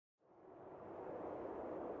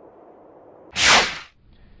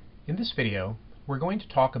In this video, we're going to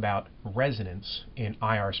talk about resonance in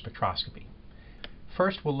IR spectroscopy.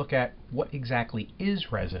 First, we'll look at what exactly is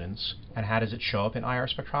resonance and how does it show up in IR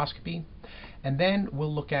spectroscopy. And then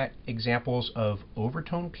we'll look at examples of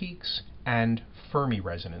overtone peaks and Fermi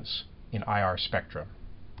resonance in IR spectra.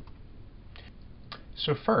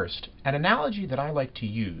 So first, an analogy that I like to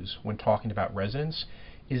use when talking about resonance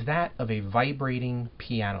is that of a vibrating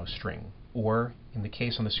piano string, or in the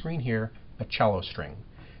case on the screen here, a cello string.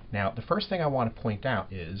 Now, the first thing I want to point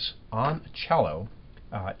out is on a cello,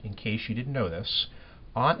 in case you didn't know this,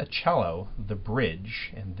 on a cello, the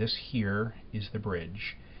bridge, and this here is the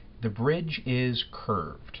bridge is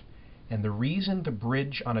curved. And the reason the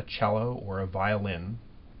bridge on a cello or a violin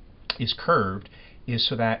is curved is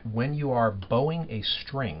so that when you are bowing a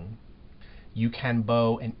string, you can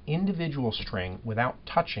bow an individual string without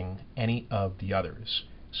touching any of the others.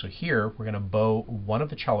 So here, we're going to bow one of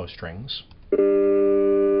the cello strings.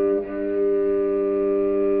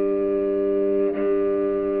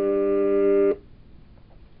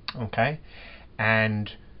 Okay,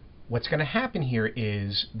 and what's going to happen here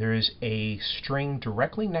is there is a string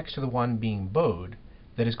directly next to the one being bowed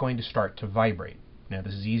that is going to start to vibrate. Now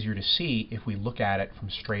this is easier to see if we look at it from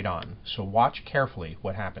straight on, so watch carefully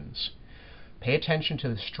what happens. Pay attention to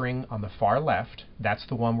the string on the far left, that's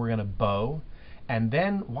the one we're going to bow, and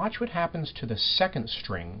then watch what happens to the second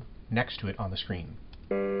string next to it on the screen.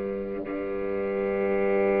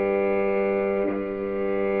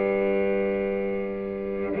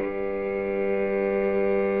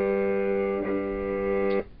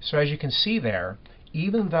 So as you can see there,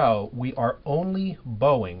 even though we are only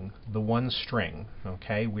bowing the one string,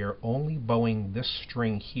 okay, we are only bowing this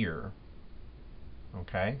string here,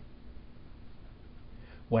 okay,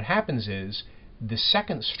 what happens is the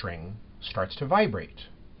second string starts to vibrate.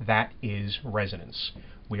 That is resonance.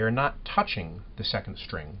 We are not touching the second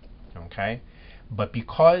string, okay, but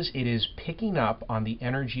because it is picking up on the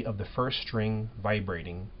energy of the first string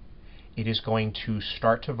vibrating, it is going to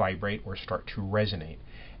start to vibrate or start to resonate.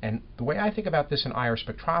 And the way I think about this in IR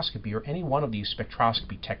spectroscopy, or any one of these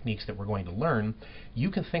spectroscopy techniques that we're going to learn, you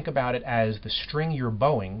can think about it as the string you're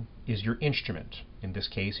bowing is your instrument. In this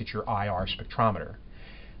case, it's your IR spectrometer.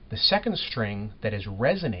 The second string that is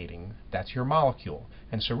resonating, that's your molecule.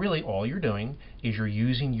 And so really all you're doing is you're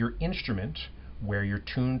using your instrument where you're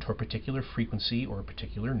tuned to a particular frequency or a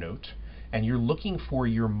particular note, and you're looking for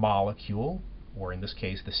your molecule, or in this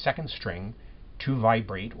case the second string, to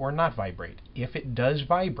vibrate or not vibrate. If it does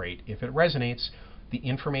vibrate, if it resonates, the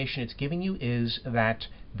information it's giving you is that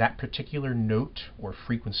that particular note or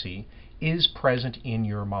frequency is present in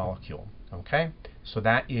your molecule. Okay? So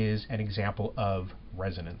that is an example of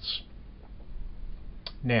resonance.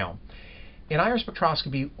 Now, in IR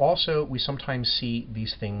spectroscopy also we sometimes see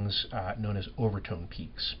these things known as overtone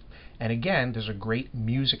peaks. And again, there's a great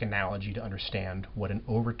music analogy to understand what an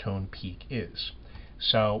overtone peak is.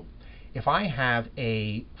 So if I have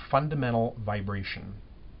a fundamental vibration,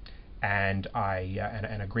 and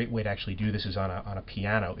a great way to actually do this is on a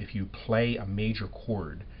piano. If you play a major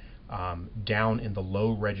chord down in the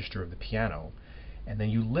low register of the piano, and then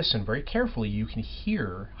you listen very carefully, you can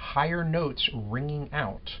hear higher notes ringing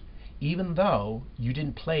out, even though you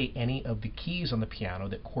didn't play any of the keys on the piano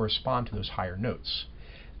that correspond to those higher notes.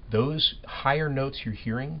 Those higher notes you're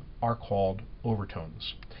hearing are called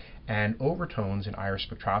overtones. And overtones in IR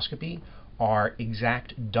spectroscopy are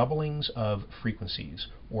exact doublings of frequencies,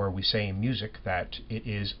 or we say in music that it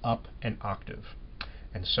is up an octave.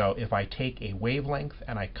 And so if I take a wavelength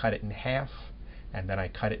and I cut it in half, and then I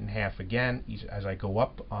cut it in half again, as I go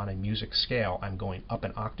up on a music scale, I'm going up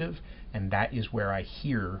an octave, and that is where I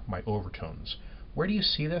hear my overtones. Where do you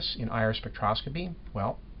see this in IR spectroscopy?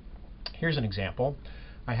 Well, here's an example.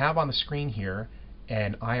 I have on the screen here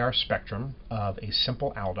an IR spectrum of a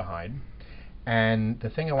simple aldehyde, and the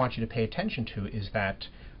thing I want you to pay attention to is that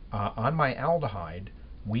on my aldehyde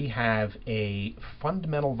we have a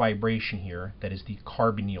fundamental vibration here that is the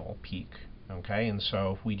carbonyl peak. Okay, and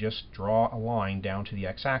so if we just draw a line down to the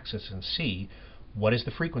x-axis and see what is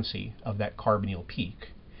the frequency of that carbonyl peak,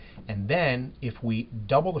 and then if we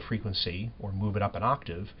double the frequency or move it up an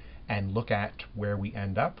octave and look at where we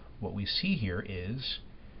end up, what we see here is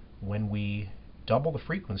when we double the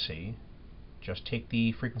frequency, just take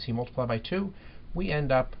the frequency multiplied by 2, we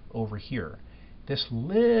end up over here. This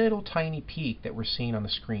little tiny peak that we're seeing on the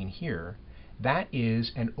screen here, that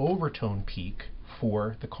is an overtone peak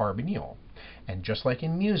for the carbonyl. And just like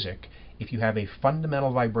in music, if you have a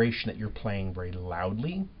fundamental vibration that you're playing very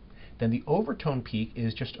loudly, then the overtone peak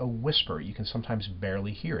is just a whisper. You can sometimes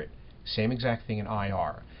barely hear it. Same exact thing in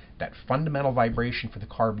IR. That fundamental vibration for the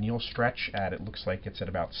carbonyl stretch at, it looks like it's at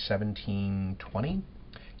about 1720,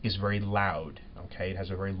 is very loud. Okay, it has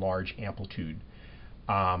a very large amplitude.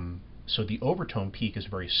 So the overtone peak is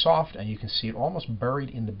very soft, and you can see it almost buried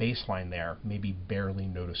in the baseline there, maybe barely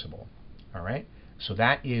noticeable. All right, so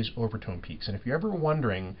that is overtone peaks. And if you're ever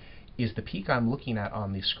wondering, is the peak I'm looking at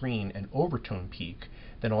on the screen an overtone peak,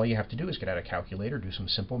 then all you have to do is get out a calculator, do some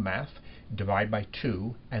simple math, divide by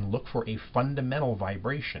 2, and look for a fundamental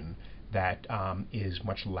vibration that is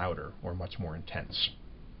much louder or much more intense.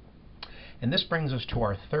 And this brings us to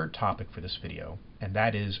our third topic for this video, and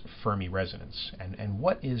that is Fermi resonance. And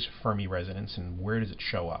what is Fermi resonance, and where does it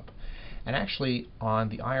show up? And actually, on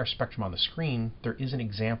the IR spectrum on the screen, there is an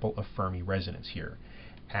example of Fermi resonance here.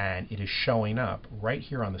 And it is showing up right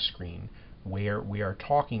here on the screen where we are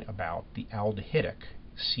talking about the aldehydic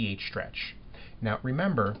CH stretch. Now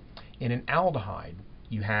remember, in an aldehyde,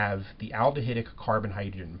 you have the aldehydic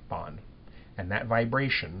carbon-hydrogen bond, and that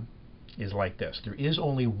vibration is like this. There is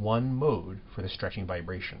only one mode for the stretching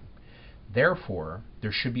vibration. Therefore,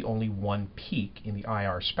 there should be only one peak in the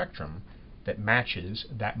IR spectrum that matches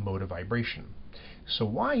that mode of vibration. So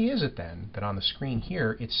why is it then that on the screen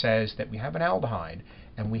here it says that we have an aldehyde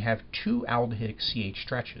and we have two aldehydic CH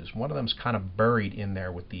stretches? One of them is kind of buried in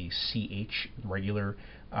there with the CH, regular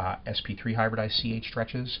sp3 hybridized CH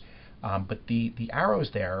stretches. But the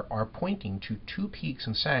arrows there are pointing to two peaks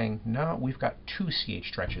and saying, no, we've got two CH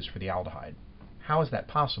stretches for the aldehyde. How is that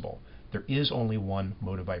possible? There is only one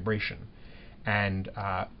mode of vibration. And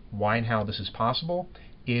why and how this is possible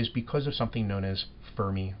is because of something known as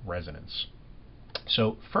Fermi resonance.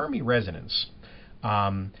 So Fermi resonance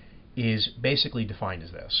is basically defined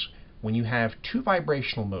as this. When you have two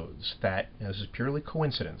vibrational modes that, this is purely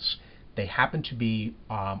coincidence, they happen to be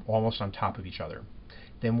almost on top of each other,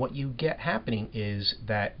 then what you get happening is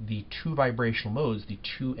that the two vibrational modes, the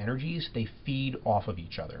two energies, they feed off of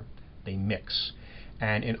each other. They mix.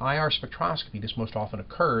 And in IR spectroscopy, this most often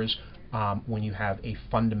occurs when you have a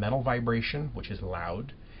fundamental vibration, which is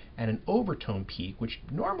loud, and an overtone peak, which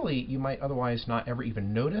normally you might otherwise not ever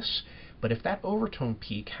even notice, but if that overtone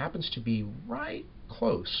peak happens to be right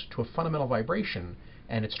close to a fundamental vibration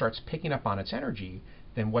and it starts picking up on its energy,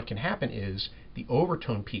 then what can happen is the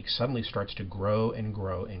overtone peak suddenly starts to grow and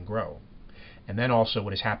grow and grow. And then also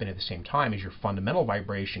what is happening at the same time is your fundamental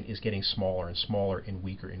vibration is getting smaller and smaller and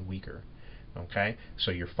weaker and weaker. Okay,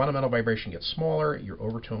 so your fundamental vibration gets smaller, your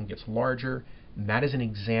overtone gets larger, and that is an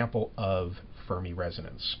example of Fermi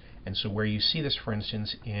resonance. And so where you see this, for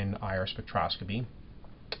instance, in IR spectroscopy,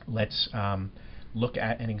 let's look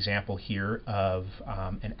at an example here of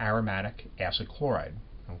an aromatic acid chloride.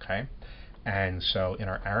 Okay, and so in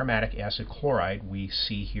our aromatic acid chloride, we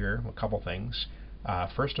see here a couple things.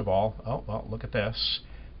 First of all, oh, well, look at this.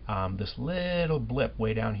 This little blip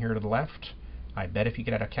way down here to the left, I bet if you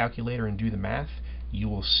get out a calculator and do the math, you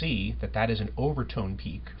will see that that is an overtone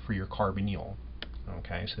peak for your carbonyl.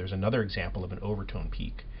 Okay, so there's another example of an overtone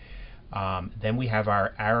peak. Then we have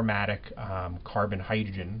our aromatic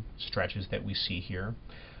carbon-hydrogen stretches that we see here.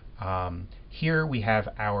 Here we have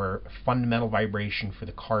our fundamental vibration for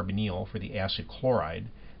the carbonyl, for the acid chloride.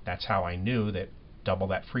 That's how I knew that, double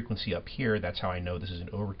that frequency up here, that's how I know this is an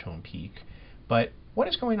overtone peak. But what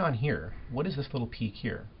is going on here? What is this little peak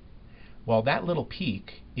here? Well, that little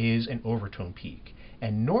peak is an overtone peak.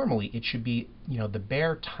 And normally it should be, the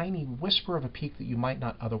bare tiny whisper of a peak that you might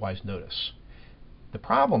not otherwise notice. The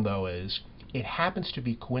problem, though, is it happens to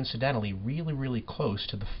be coincidentally really, really close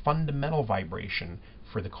to the fundamental vibration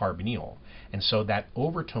for the carbonyl. And so that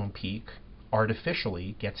overtone peak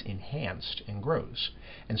artificially gets enhanced and grows.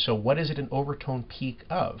 And so what is it an overtone peak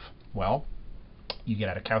of? Well, you get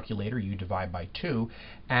out a calculator, you divide by 2,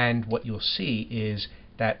 and what you'll see is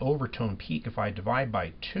that overtone peak, if I divide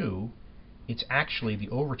by 2, it's actually the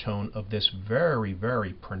overtone of this very,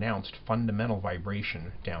 very pronounced fundamental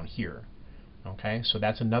vibration down here. Okay, so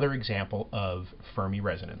that's another example of Fermi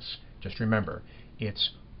resonance. Just remember,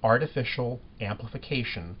 it's artificial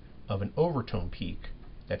amplification of an overtone peak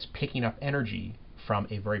that's picking up energy from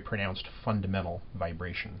a very pronounced fundamental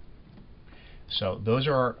vibration. So those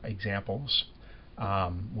are our examples.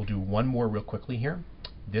 We'll do one more real quickly here.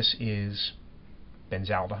 This is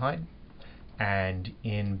benzaldehyde, and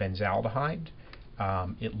in benzaldehyde,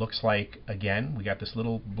 it looks like, again, we got this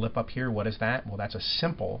little blip up here. What is that? Well, that's a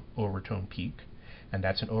simple overtone peak, and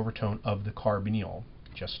that's an overtone of the carbonyl.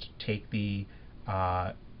 Just take the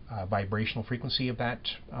vibrational frequency of that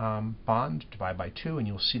bond, divide by 2, and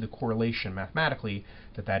you'll see the correlation mathematically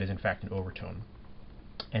that that is in fact an overtone.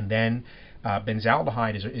 And then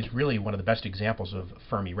Benzaldehyde is really one of the best examples of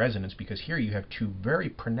Fermi resonance, because here you have two very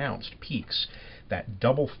pronounced peaks that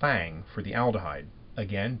double fang for the aldehyde.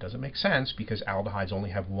 Again, doesn't make sense because aldehydes only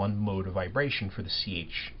have one mode of vibration for the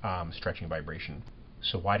CH stretching vibration.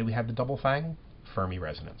 So why do we have the double fang? Fermi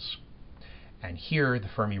resonance. And here the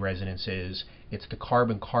Fermi resonance it's the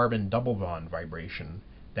carbon-carbon double bond vibration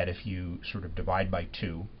that if you sort of divide by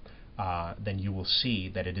 2, then you will see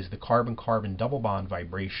that it is the carbon-carbon double bond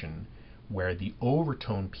vibration where the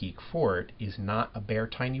overtone peak for it is not a bare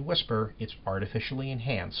tiny whisper, it's artificially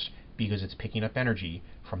enhanced because it's picking up energy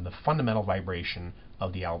from the fundamental vibration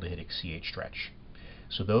of the aldehydic CH stretch.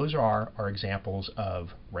 So those are our examples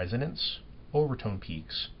of resonance, overtone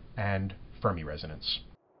peaks, and Fermi resonance.